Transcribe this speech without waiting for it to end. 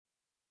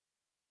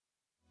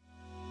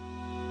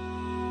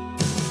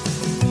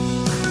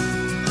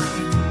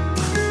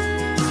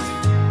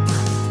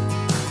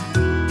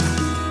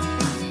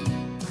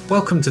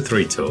Welcome to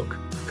 3 Talk,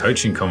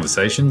 coaching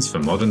conversations for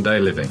modern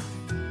day living.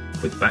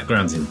 With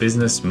backgrounds in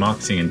business,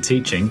 marketing and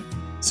teaching,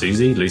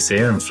 Susie,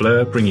 Lucia and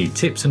Fleur bring you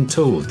tips and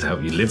tools to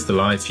help you live the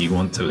life you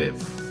want to live.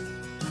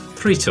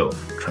 3 Talk,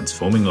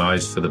 transforming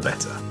lives for the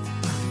better.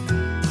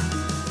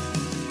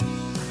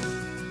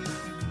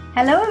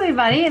 Hello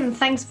everybody, and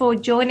thanks for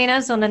joining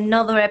us on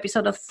another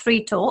episode of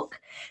 3 Talk.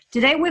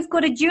 Today we've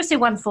got a juicy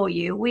one for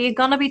you. We're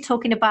going to be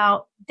talking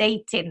about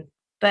dating,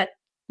 but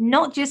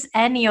not just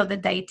any other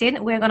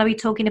dating. We're going to be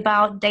talking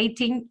about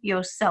dating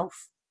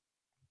yourself.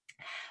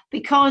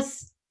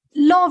 Because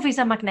love is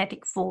a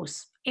magnetic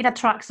force. It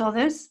attracts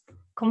others,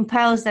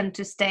 compels them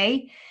to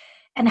stay,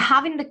 and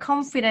having the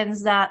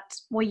confidence that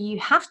what you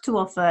have to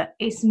offer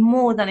is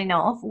more than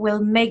enough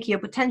will make your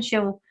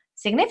potential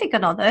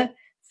significant other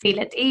feel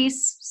at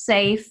ease,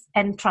 safe,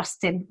 and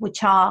trusting,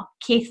 which are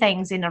key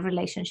things in a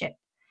relationship.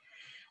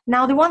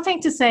 Now, the one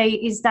thing to say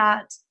is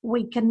that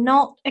we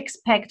cannot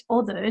expect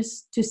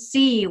others to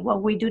see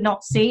what we do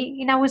not see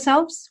in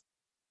ourselves.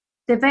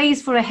 The base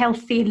for a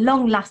healthy,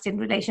 long-lasting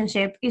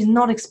relationship is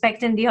not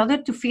expecting the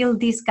other to fill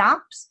these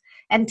gaps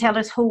and tell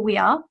us who we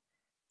are.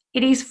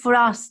 It is for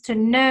us to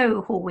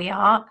know who we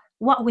are,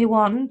 what we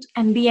want,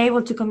 and be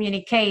able to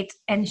communicate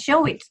and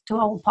show it to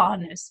our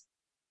partners.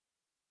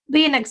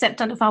 Being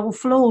acceptant of our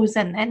flaws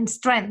and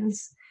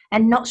strengths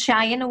and not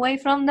shying away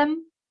from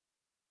them.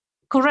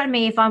 Correct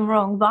me if I'm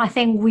wrong, but I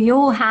think we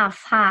all have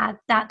had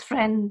that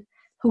friend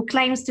who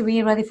claims to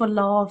be ready for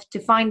love,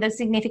 to find a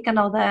significant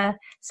other,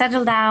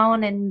 settle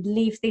down and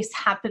live this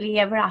happily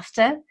ever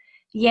after.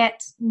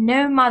 Yet,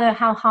 no matter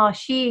how hard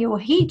she or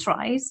he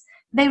tries,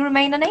 they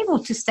remain unable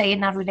to stay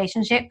in that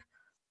relationship,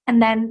 and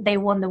then they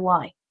wonder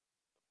why.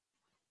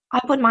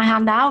 I put my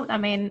hand out. I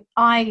mean,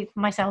 I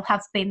myself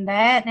have been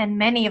there, and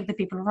many of the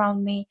people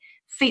around me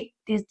fit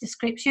this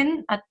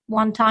description at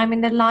one time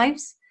in their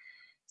lives.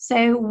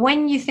 So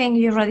when you think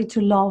you're ready to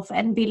love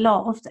and be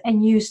loved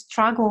and you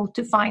struggle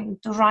to find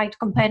the right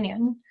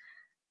companion,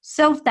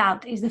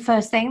 self-doubt is the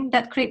first thing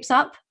that creeps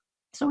up.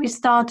 So we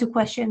start to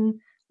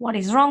question what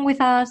is wrong with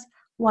us,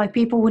 why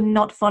people would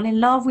not fall in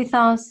love with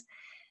us,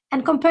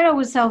 and compare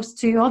ourselves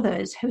to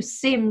others who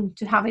seem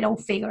to have it all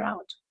figured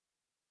out.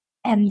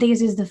 And this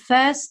is the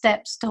first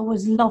steps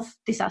towards love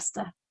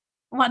disaster.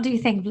 What do you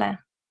think,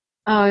 Blair?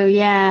 Oh,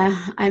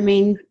 yeah. I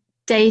mean,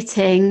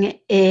 dating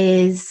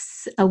is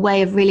a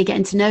way of really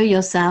getting to know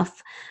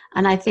yourself.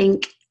 And I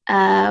think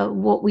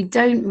what we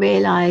don't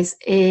realize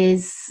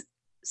is,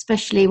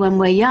 especially when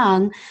we're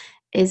young,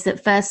 is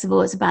that first of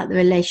all, it's about the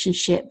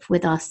relationship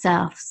with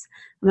ourselves.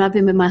 I mean, I've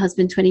been with my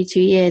husband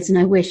 22 years and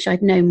I wish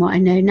I'd known what I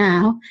know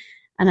now.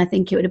 And I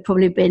think it would have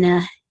probably been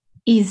a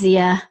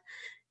easier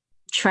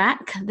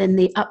track than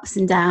the ups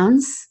and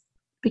downs.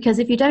 Because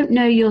if you don't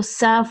know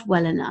yourself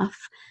well enough,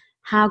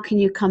 how can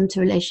you come to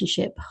a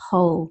relationship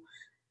whole?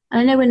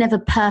 I know we're never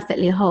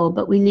perfectly whole,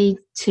 but we need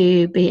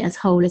to be as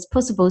whole as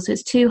possible. So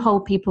it's 2 whole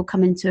people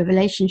come into a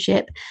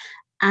relationship,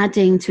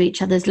 adding to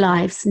each other's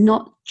lives,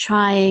 not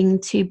trying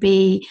to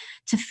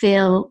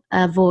fill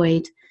a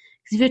void.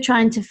 Because if you're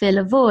trying to fill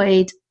a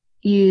void,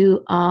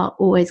 you are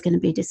always going to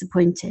be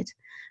disappointed.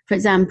 For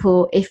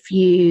example, if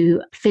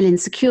you feel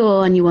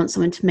insecure and you want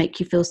someone to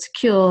make you feel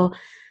secure,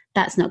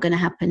 that's not going to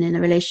happen in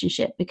a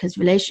relationship, because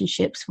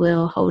relationships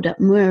will hold up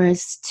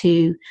mirrors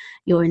to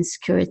your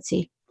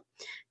insecurity.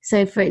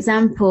 So, for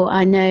example,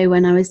 I know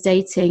when I was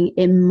dating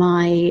in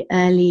my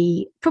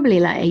early,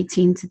 probably like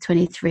 18 to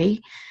 23,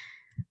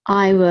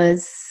 I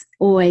was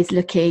always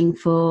looking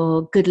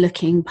for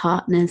good-looking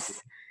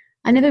partners.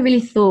 I never really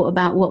thought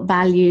about what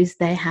values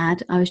they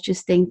had. I was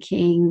just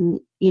thinking,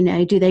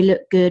 do they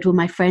look good? Will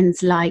my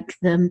friends like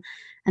them?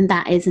 And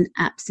that is an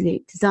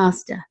absolute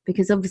disaster,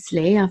 because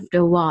obviously after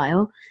a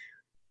while,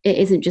 it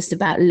isn't just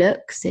about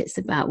looks, it's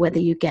about whether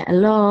you get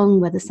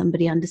along, whether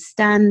somebody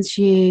understands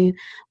you,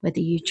 whether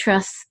you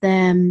trust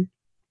them.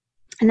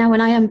 And now when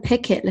I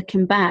unpick it,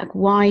 looking back,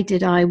 why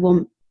did I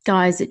want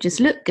guys that just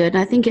look good? And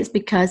I think it's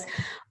because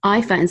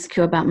I felt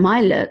insecure about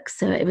my looks,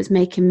 so it was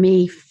making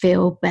me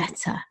feel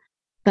better.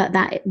 But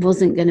that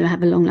wasn't going to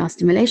have a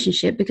long-lasting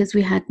relationship because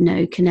we had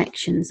no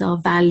connections. Our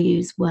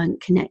values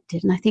weren't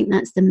connected. And I think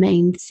that's the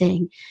main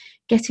thing.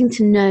 Getting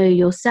to know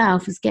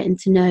yourself is getting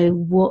to know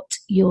what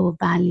your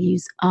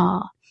values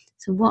are.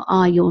 So what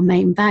are your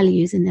main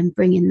values? And then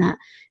bringing that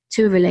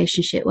to a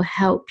relationship will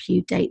help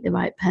you date the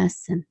right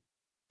person.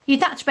 You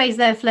touched base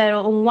there, Fleur,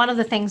 on one of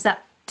the things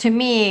that to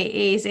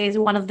me is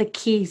one of the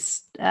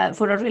keys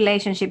for a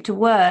relationship to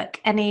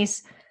work, and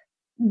is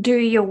do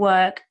your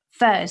work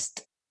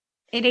first.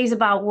 It is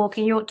about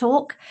walking your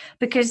talk,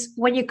 because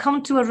when you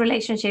come to a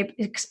relationship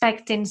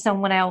expecting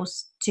someone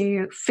else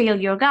to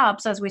fill your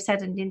gaps, as we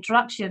said in the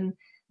introduction,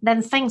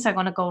 then things are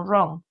going to go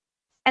wrong.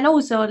 And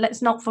also,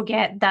 let's not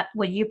forget that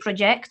when you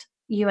project,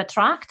 you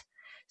attract.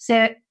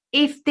 So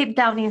if deep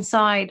down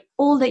inside,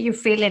 all that you're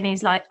feeling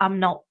is like, I'm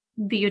not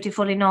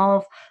beautiful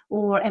enough,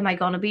 or am I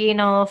going to be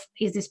enough?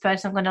 Is this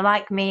person going to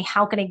like me?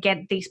 How can I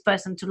get this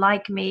person to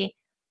like me?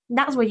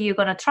 That's what you're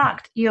going to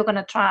attract. You're going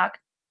to attract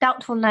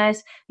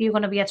doubtfulness. You're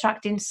going to be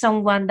attracting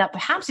someone that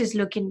perhaps is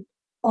looking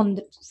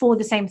for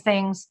the same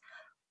things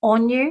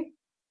on you.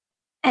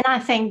 And I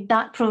think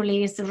that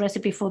probably is the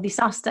recipe for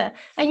disaster.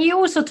 And you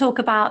also talk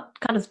about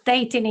kind of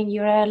dating in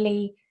your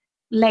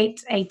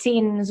late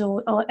 18s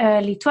or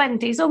early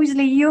 20s.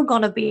 Obviously, you're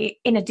going to be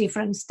in a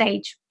different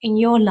stage in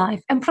your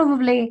life. And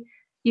probably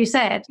you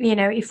said,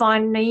 if I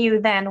knew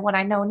then what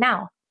I know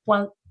now,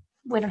 well,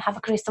 we don't have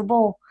a crystal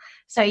ball.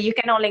 So you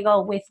can only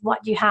go with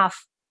what you have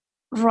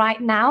right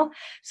now.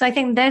 So I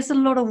think there's a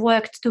lot of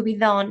work to be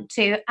done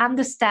to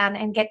understand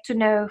and get to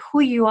know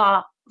who you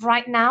are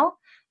right now.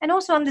 And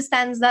also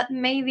understands that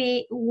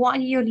maybe what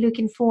you're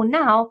looking for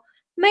now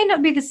may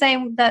not be the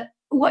same that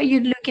what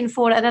you're looking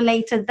for at a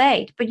later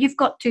date. But you've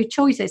got two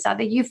choices.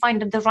 Either you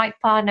find the right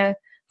partner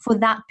for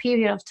that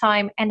period of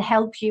time and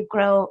help you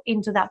grow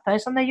into that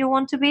person that you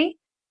want to be,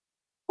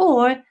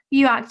 or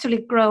you actually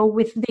grow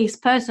with this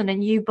person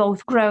and you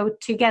both grow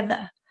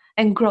together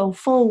and grow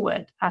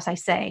forward, as I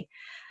say.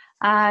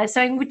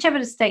 So in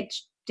whichever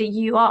stage that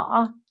you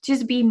are,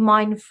 just be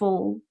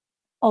mindful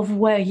of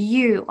where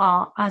you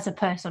are as a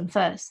person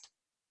first.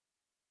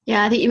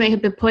 Yeah, I think you make a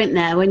good point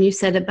there when you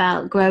said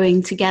about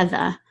growing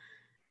together.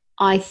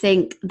 I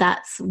think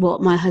that's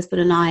what my husband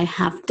and I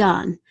have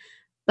done.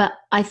 But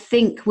I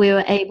think we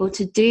were able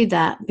to do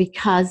that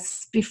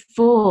because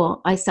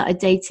before I started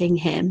dating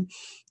him,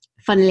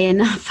 funnily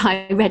enough,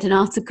 I read an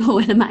article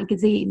in a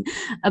magazine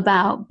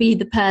about be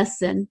the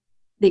person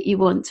that you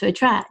want to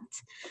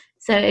attract.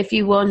 So if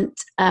you want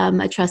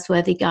a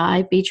trustworthy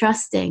guy, be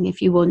trusting.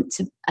 If you want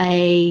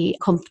a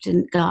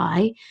confident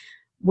guy,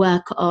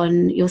 work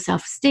on your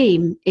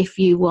self-esteem. If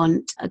you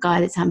want a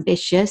guy that's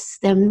ambitious,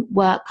 then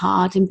work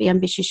hard and be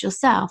ambitious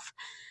yourself.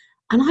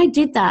 And I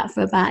did that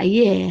for about a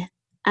year.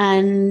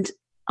 And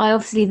I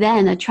obviously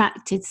then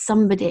attracted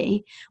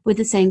somebody with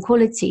the same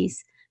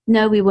qualities.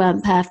 No, we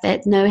weren't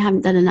perfect. No, we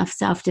haven't done enough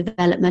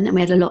self-development and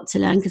we had a lot to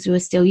learn because we were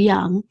still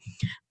young.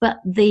 But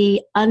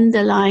the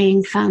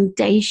underlying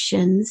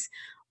foundations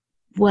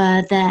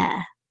were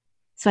there.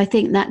 So I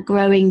think that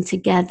growing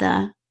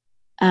together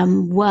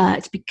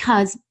worked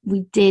because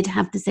we did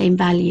have the same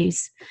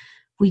values.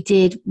 We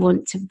did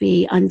want to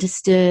be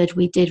understood.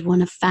 We did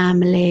want a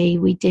family.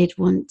 We did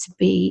want to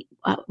be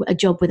a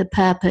job with a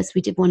purpose.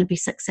 We did want to be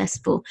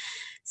successful.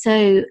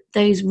 So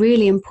those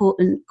really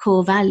important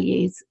core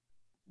values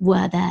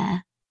were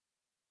there.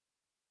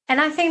 And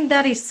I think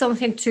that is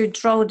something to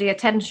draw the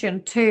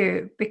attention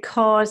to,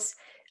 because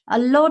a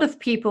lot of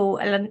people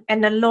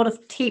and a lot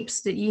of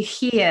tips that you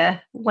hear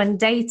when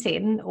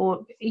dating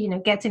or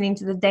getting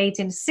into the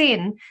dating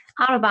scene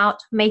are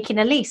about making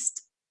a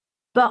list.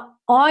 But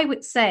I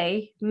would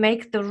say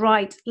make the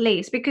right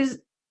list, because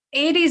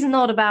it is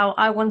not about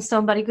I want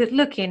somebody good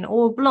looking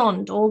or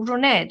blonde or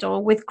brunette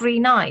or with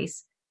green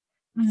eyes.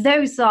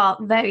 Those are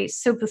very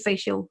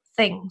superficial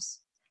things.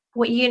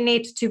 What you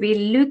need to be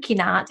looking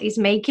at is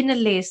making a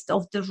list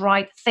of the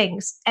right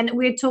things. And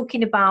we're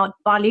talking about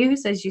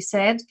values, as you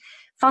said,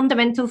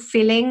 fundamental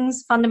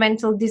feelings,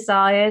 fundamental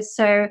desires.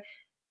 So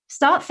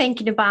start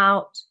thinking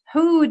about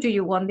how do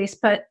you want this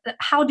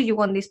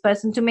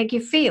person to make you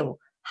feel?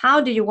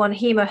 How do you want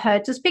him or her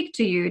to speak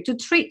to you, to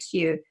treat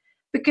you?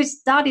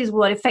 Because that is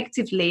what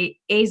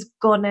effectively is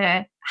going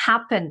to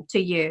happen to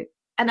you.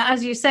 And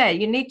as you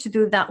said, you need to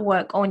do that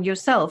work on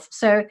yourself.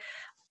 So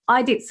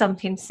I did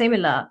something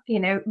similar,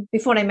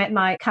 before I met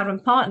my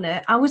current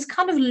partner. I was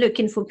kind of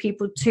looking for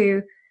people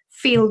to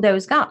fill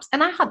those gaps.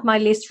 And I had my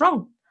list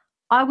wrong.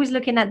 I was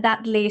looking at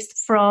that list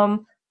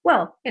from,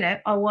 I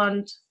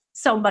want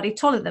somebody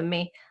taller than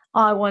me.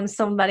 I want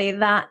somebody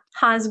that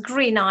has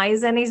green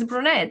eyes and is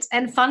brunette.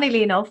 And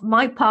funnily enough,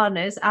 my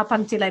partners, up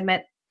until I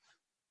met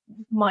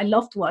my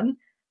loved one,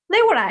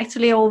 they were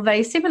actually all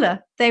very similar.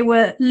 They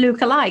were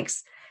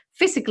lookalikes,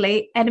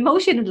 physically and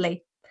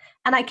emotionally.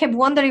 And I kept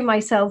wondering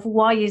myself,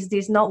 why is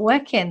this not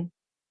working?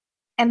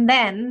 And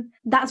then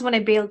that's when I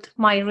built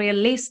my real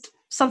list,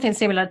 something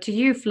similar to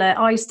you, Fleur.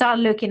 I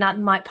started looking at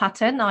my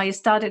pattern. I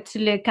started to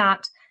look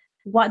at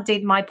what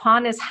did my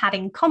partners had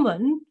in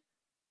common,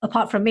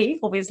 apart from me,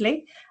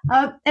 obviously.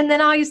 And then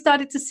I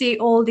started to see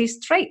all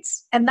these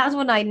traits. And that's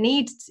when I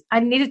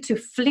needed to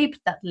flip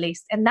that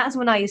list. And that's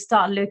when I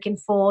started looking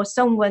for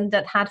someone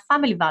that had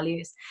family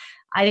values.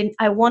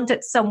 I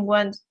wanted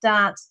someone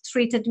that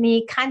treated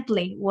me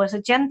kindly, was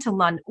a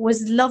gentleman,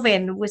 was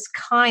loving, was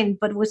kind,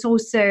 but was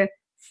also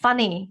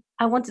funny.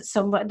 I wanted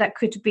someone that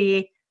could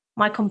be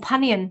my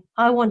companion.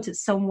 I wanted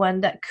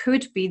someone that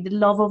could be the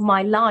love of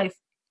my life.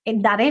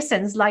 In that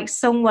essence, like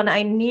someone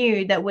I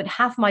knew that would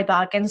have my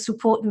back and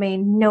support me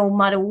no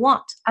matter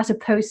what, as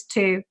opposed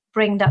to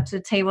bring that to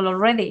the table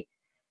already.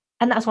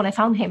 And that's when I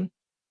found him.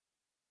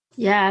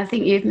 Yeah, I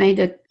think you've made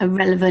a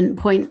relevant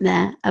point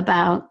there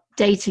about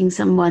dating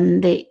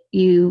someone that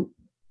you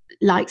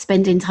like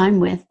spending time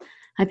with.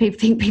 I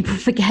think people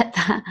forget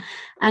that.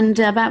 And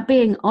about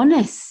being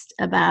honest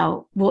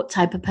about what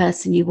type of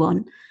person you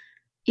want.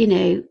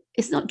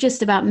 It's not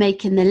just about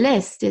making the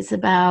list. It's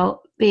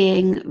about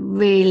being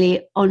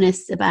really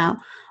honest about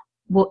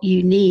what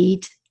you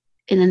need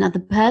in another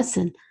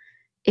person.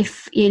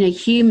 if,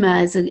 humor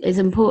is an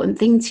important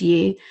thing to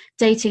you,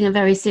 dating a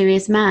very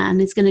serious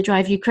man is going to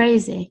drive you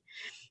crazy.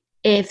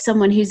 If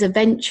someone who's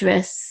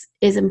adventurous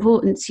is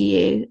important to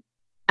you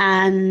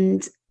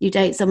and you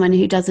date someone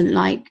who doesn't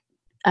like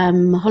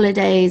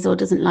holidays or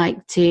doesn't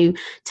like to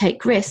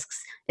take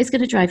risks, it's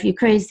going to drive you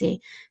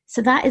crazy.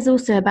 So that is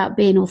also about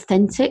being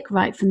authentic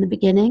right from the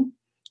beginning,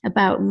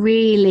 about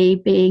really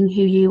being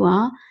who you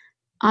are.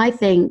 I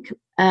think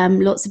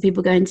lots of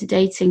people go into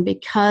dating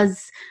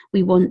because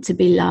we want to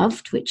be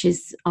loved, which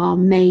is our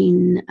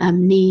main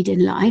need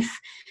in life.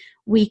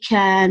 We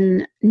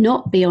can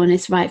not be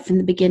honest right from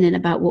the beginning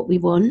about what we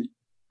want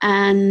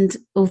and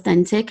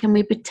authentic, and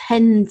we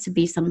pretend to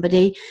be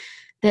somebody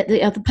that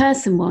the other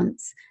person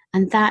wants.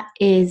 And that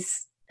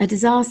is a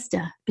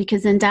disaster,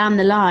 because then down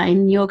the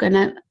line, you're going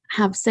to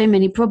have so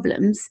many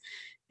problems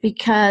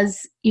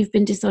because you've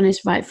been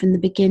dishonest right from the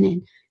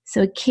beginning.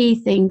 So a key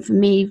thing for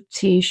me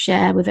to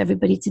share with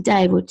everybody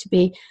today would to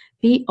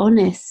be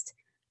honest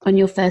on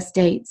your first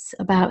dates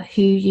about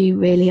who you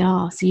really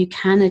are, so you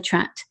can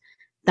attract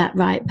that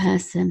right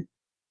person.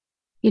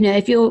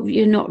 If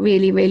you're not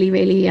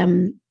really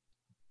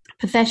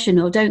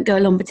professional, don't go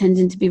along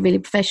pretending to be really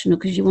professional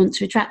because you want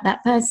to attract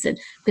that person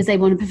because they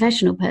want a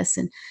professional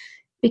person,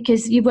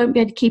 because you won't be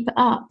able to keep it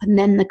up, and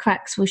then the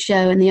cracks will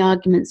show and the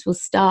arguments will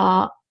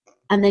start,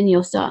 and then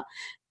you'll start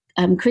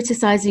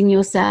criticizing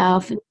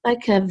yourself,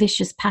 like a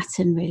vicious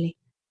pattern, really.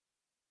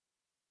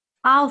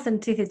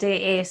 Authenticity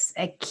is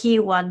a key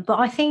one, but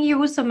I think you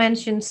also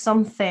mentioned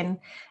something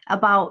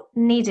about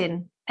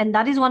needing, and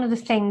that is one of the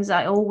things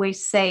I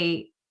always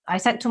say. I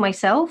said to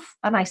myself,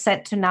 and I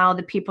said to now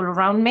the people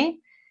around me,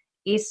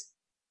 is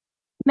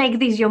make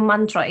this your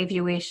mantra if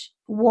you wish.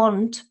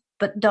 Want,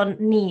 but don't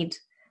need.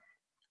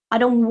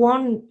 I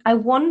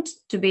want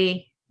to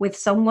be with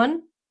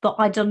someone, but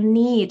I don't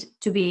need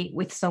to be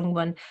with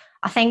someone.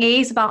 I think it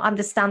is about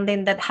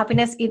understanding that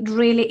happiness, it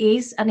really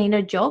is an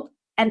inner job,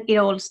 and it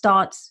all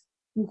starts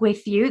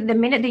with you. The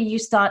minute that you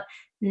start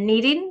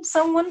needing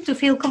someone to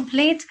feel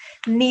complete,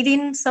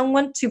 needing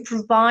someone to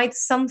provide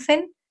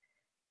something,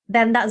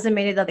 then that's the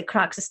minute that the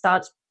cracks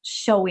start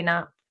showing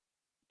up.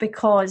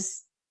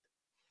 Because,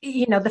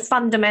 the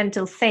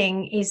fundamental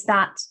thing is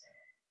that,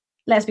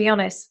 let's be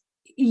honest,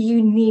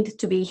 you need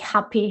to be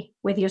happy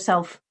with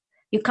yourself.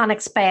 You can't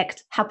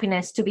expect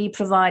happiness to be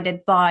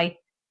provided by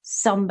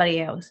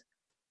somebody else,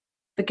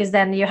 because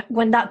then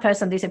when that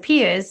person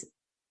disappears,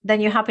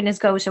 then your happiness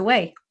goes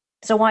away.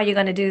 So what are you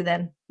going to do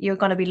then? You're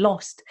going to be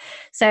lost.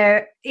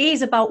 So it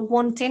is about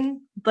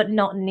wanting but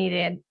not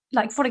needing.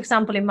 Like, for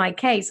example, in my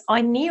case,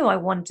 I knew I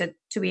wanted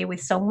to be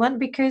with someone,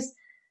 because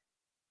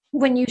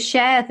when you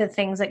share the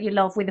things that you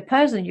love with the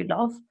person you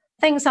love,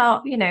 things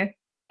are,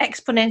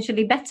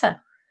 exponentially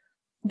better.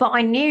 But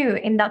I knew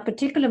in that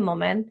particular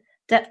moment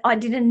that I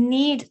didn't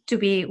need to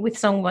be with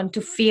someone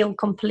to feel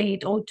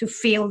complete or to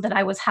feel that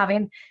I was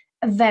having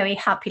a very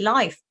happy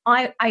life.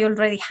 I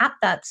already had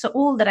that. So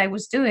all that I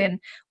was doing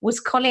was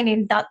calling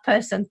in that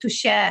person to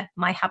share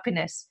my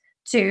happiness,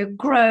 to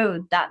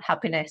grow that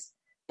happiness,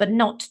 but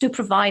not to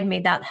provide me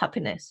that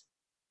happiness.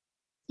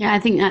 Yeah, I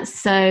think that's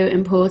so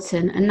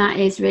important. And that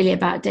is really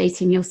about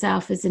dating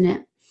yourself, isn't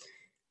it?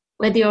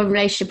 Whether you're in a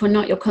relationship or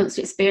not, you'll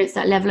constantly experience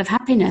that level of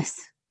happiness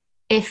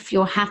if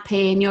you're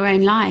happy in your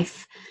own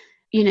life.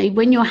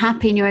 When you're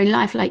happy in your own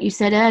life, like you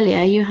said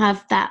earlier, you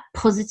have that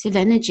positive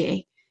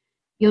energy.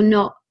 You're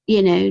not,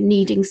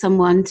 needing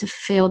someone to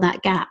fill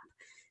that gap.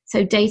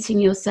 So dating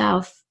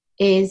yourself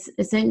is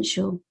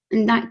essential.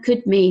 And that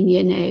could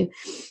mean,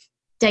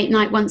 date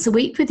night once a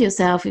week with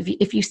yourself.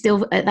 If you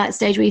still at that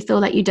stage where you feel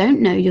like you don't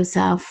know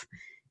yourself,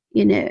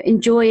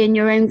 enjoy in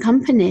your own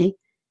company.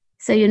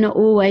 So you're not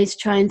always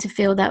trying to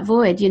fill that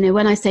void.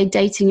 When I say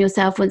dating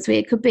yourself once a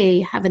week, it could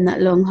be having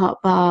that long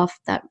hot bath,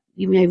 that,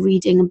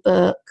 reading a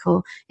book,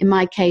 or in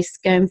my case,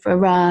 going for a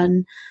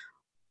run,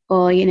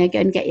 or, go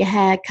and get your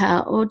hair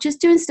cut, or just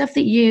doing stuff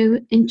that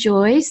you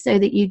enjoy so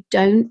that you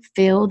don't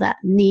feel that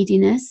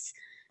neediness.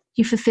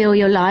 You fulfill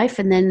your life,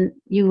 and then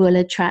you will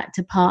attract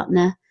a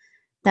partner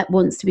that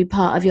wants to be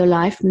part of your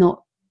life,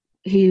 not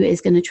who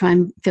is going to try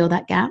and fill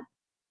that gap.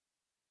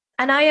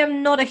 And I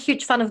am not a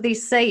huge fan of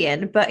this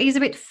saying, but it's a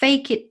bit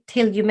fake it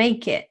till you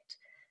make it,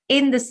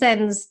 in the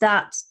sense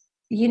that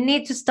you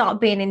need to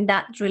start being in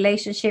that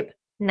relationship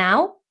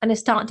now and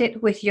start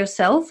it with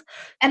yourself.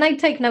 And I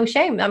take no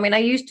shame. I mean, I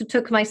used to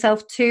take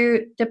myself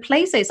to the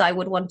places I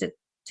would want it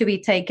to be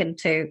taken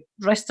to,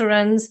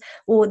 restaurants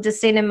or the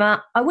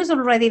cinema. I was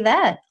already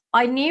there.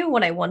 I knew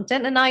what I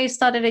wanted and I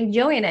started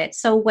enjoying it.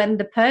 So when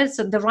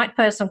the right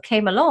person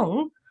came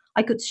along,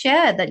 I could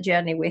share that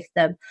journey with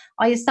them.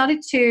 I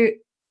started to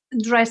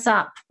dress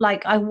up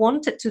like I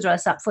wanted to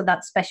dress up for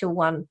that special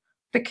one,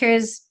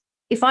 because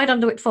if I don't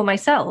do it for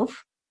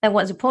myself, then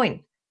what's the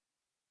point?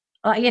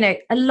 A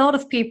lot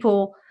of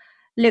people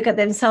look at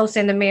themselves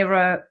in the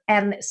mirror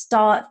and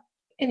start,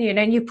 and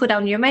you put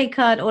on your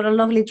makeup or a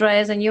lovely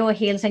dress and your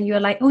heels, and you're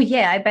like, oh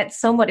yeah, I bet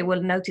somebody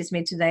will notice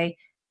me today.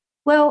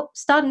 Well,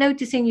 start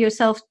noticing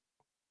yourself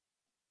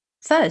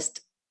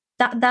first.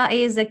 That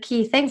is a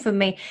key thing for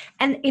me.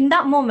 And in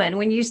that moment,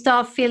 when you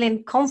start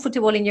feeling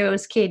comfortable in your own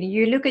skin,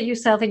 you look at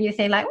yourself and you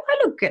think like, oh,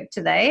 I look good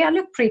today. I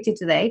look pretty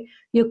today.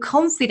 Your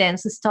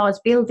confidence starts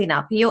building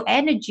up. Your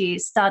energy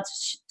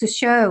starts to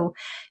show.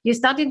 You're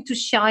starting to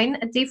shine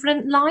a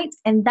different light.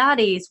 And that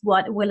is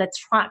what will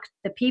attract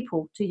the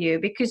people to you,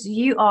 because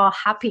you are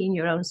happy in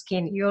your own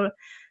skin. You're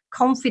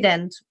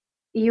confident.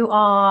 You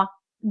are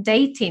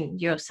dating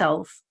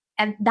yourself.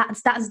 And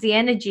that's the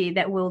energy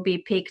that will be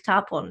picked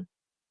up on.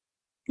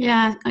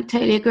 Yeah, I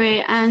totally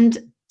agree. And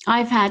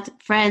I've had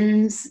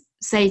friends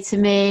say to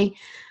me,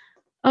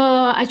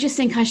 oh, I just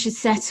think I should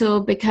settle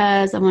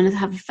because I want to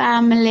have a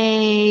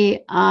family.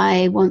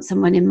 I want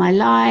someone in my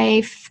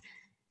life.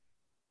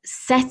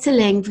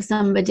 Settling for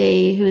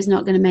somebody who is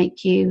not going to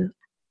make you,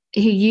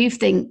 who you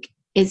think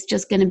is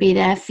just going to be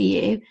there for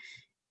you,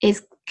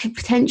 could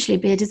potentially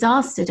be a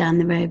disaster down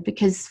the road,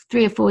 because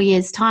 3 or 4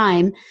 years'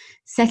 time,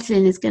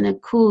 settling is going to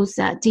cause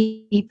that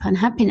deep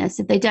unhappiness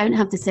if they don't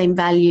have the same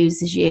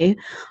values as you,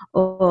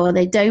 or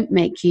they don't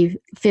make you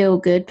feel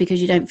good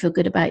because you don't feel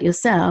good about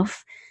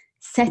yourself.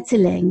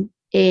 Settling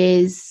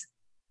is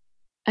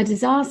a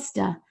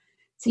disaster.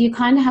 So you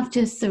kind of have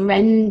to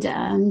surrender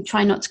and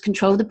try not to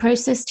control the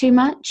process too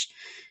much,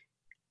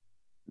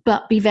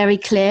 but be very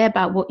clear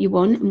about what you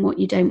want and what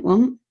you don't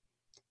want.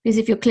 Because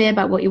if you're clear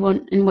about what you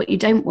want and what you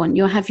don't want,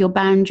 you'll have your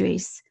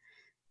boundaries.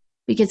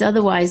 Because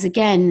otherwise,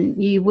 again,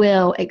 you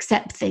will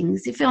accept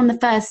things. If on the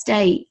first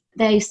date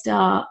they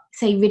start,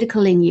 say,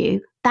 ridiculing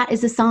you, that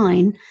is a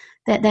sign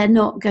that they're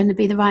not going to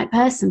be the right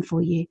person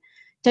for you.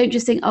 Don't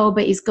just think, oh,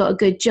 but he's got a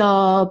good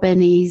job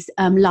and he's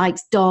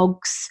likes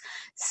dogs,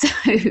 so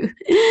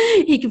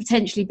he could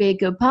potentially be a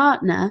good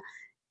partner.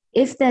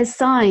 If there's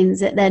signs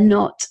that they're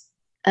not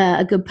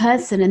a good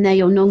person and they're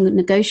your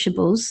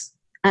non-negotiables,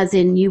 as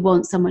in you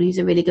want someone who's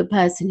a really good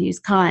person, who's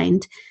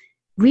kind,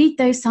 read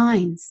those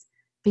signs.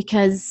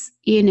 Because,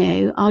 you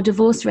know, our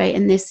divorce rate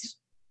in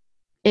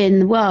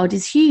the world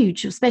is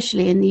huge,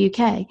 especially in the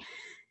UK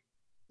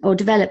or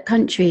developed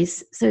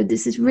countries. So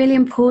this is really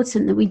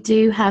important that we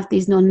do have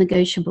these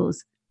non-negotiables,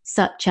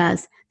 such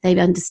as they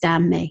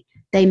understand me,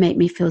 they make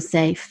me feel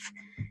safe,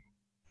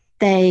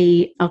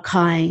 they are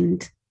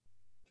kind,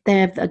 they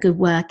have a good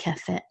work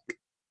ethic.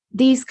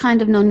 These kind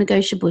of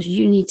non-negotiables,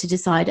 you need to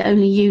decide.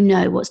 Only you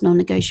know what's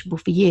non-negotiable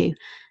for you,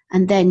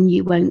 and then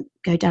you won't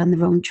go down the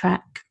wrong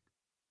track.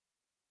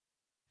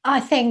 I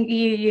think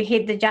you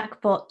hit the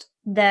jackpot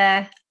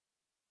there.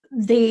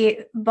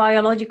 The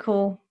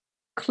biological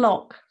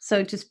clock,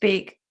 so to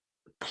speak,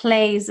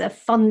 plays a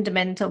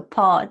fundamental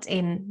part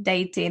in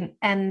dating,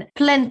 and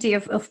plenty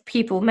of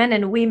people, men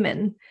and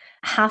women,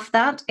 have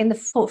that in the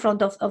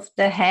forefront of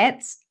their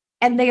heads,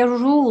 and they are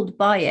ruled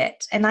by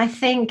it. And I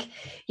think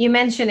you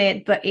mentioned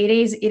it, but it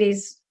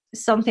is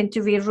something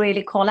to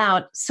really call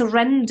out.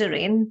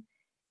 Surrendering,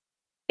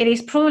 it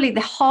is probably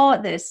the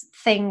hardest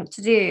thing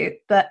to do,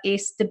 but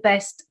it's the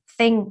best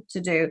thing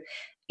to do,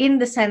 in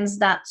the sense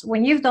that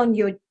when you've done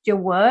your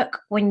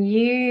work, when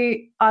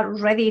you are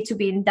ready to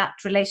be in that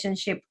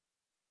relationship,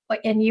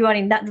 and you are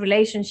in that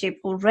relationship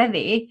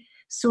already,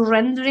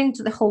 surrendering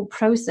to the whole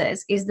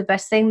process is the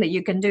best thing that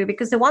you can do.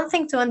 Because the one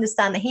thing to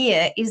understand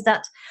here is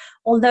that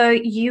although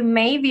you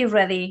may be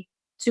ready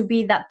to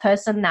be that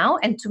person now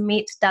and to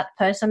meet that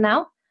person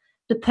now,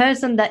 the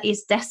person that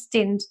is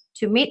destined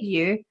to meet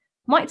you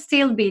might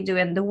still be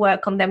doing the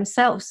work on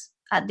themselves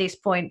at this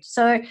point.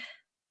 So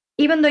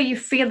even though you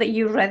feel that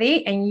you're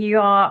ready and you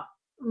are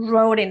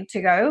rolling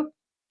to go,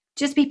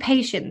 just be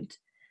patient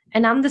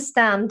and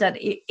understand that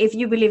if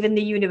you believe in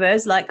the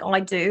universe, like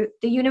I do,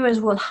 the universe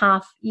will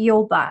have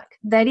your back.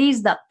 There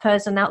is that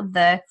person out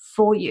there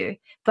for you,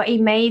 but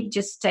it may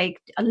just take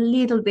a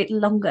little bit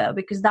longer,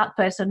 because that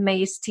person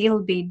may still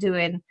be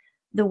doing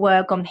the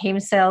work on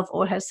himself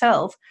or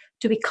herself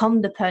to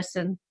become the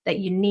person that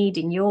you need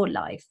in your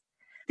life.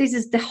 This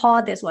is the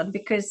hardest one,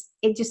 because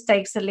it just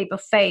takes a leap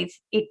of faith.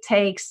 It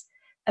takes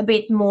a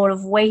bit more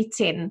of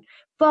waiting,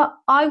 but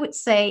I would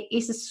say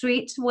it's a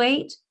sweet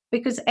wait,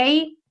 because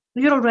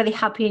you're already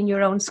happy in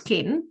your own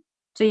skin,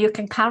 so you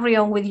can carry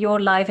on with your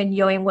life,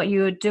 enjoying what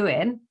you're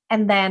doing,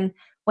 and then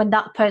when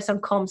that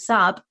person comes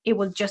up, it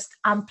will just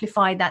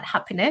amplify that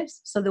happiness,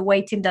 so the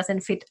waiting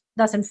doesn't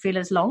feel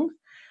as long.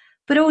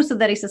 But also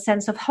there is a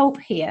sense of hope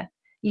here.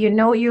 You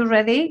know you're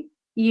ready,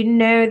 you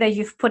know that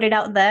you've put it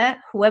out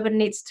there, whoever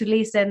needs to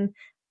listen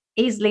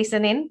is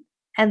listening,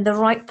 and the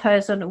right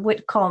person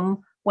would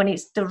come when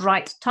it's the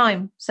right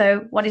time.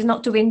 So what is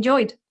not to be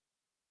enjoyed?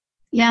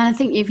 Yeah, I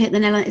think you've hit the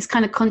nail on it. It's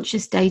kind of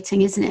conscious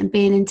dating, isn't it? And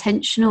being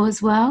intentional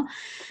as well,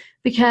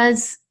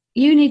 because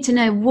you need to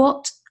know,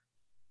 what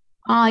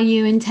are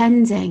you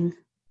intending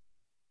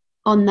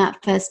on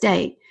that first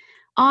date?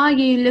 Are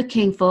you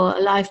looking for a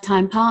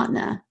lifetime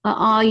partner, or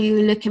are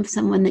you looking for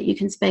someone that you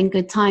can spend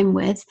good time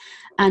with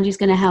and who's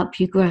going to help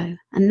you grow?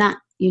 And that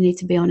you need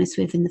to be honest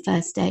with in the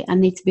first date,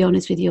 and need to be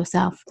honest with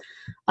yourself.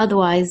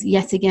 Otherwise,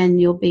 yet again,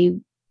 you'll be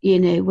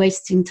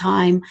wasting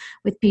time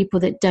with people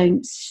that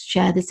don't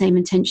share the same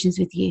intentions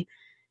with you.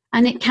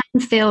 And it can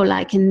feel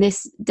like in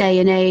this day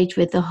and age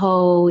with the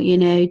whole,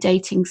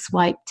 dating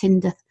swipe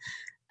Tinder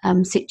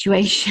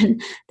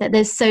situation, that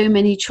there's so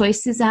many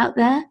choices out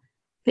there.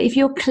 But if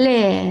you're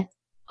clear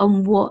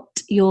on what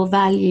your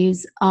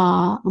values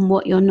are and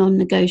what your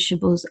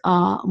non-negotiables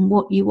are and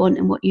what you want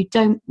and what you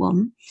don't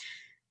want,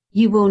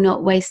 you will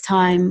not waste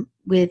time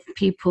with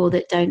people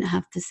that don't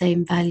have the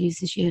same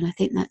values as you. And I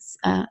think that's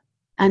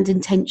and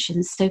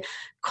intentions. So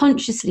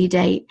consciously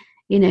date,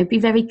 be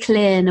very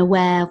clear and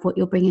aware of what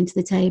you're bringing to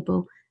the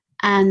table,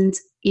 and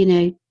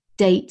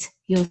date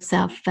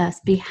yourself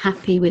first. Be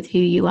happy with who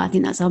you are. I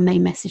think that's our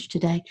main message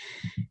today.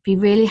 Be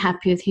really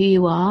happy with who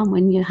you are. And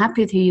when you're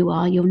happy with who you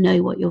are, you'll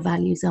know what your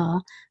values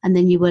are, and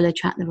then you will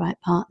attract the right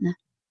partner.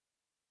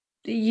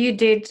 You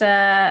did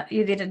a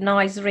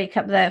nice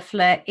recap there,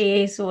 Fleur. It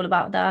is all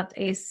about that.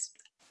 Is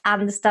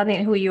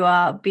understanding who you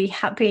are, be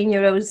happy in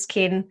your own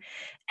skin,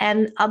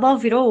 and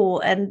above it all,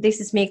 and this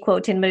is me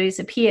quoting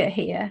Marisa Peer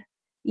here,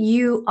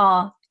 you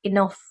are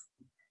enough.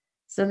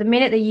 So the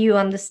minute that you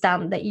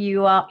understand that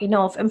you are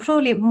enough, and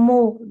probably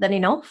more than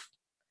enough,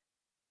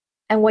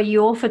 and what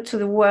you offer to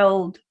the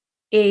world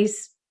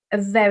is a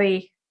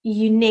very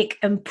unique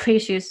and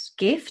precious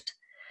gift,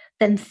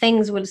 then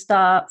things will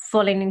start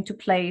falling into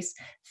place.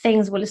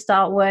 Things will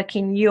start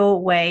working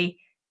your way,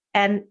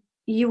 and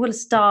you will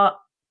start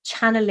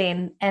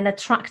channeling and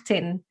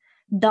attracting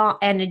that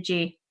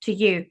energy to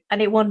you. And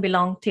it won't be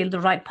long till the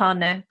right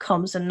partner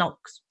comes and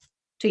knocks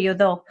to your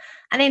door.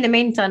 And in the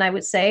meantime, I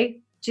would say,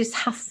 just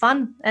have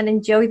fun and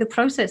enjoy the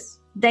process.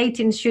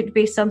 Dating should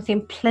be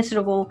something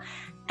pleasurable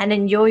and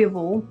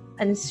enjoyable,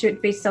 and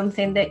should be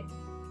something that,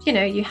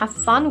 you have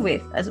fun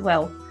with as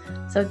well.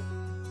 So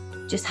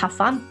just have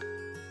fun.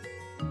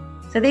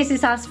 So this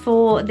is us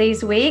for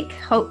this week.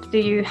 Hope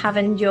that you have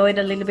enjoyed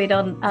a little bit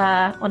on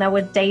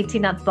our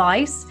dating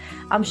advice.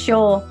 I'm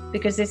sure,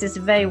 because this is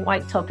a very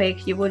wide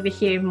topic, you will be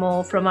hearing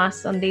more from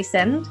us on this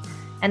end.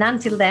 And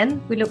until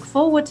then, we look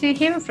forward to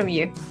hearing from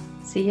you.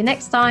 See you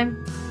next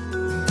time.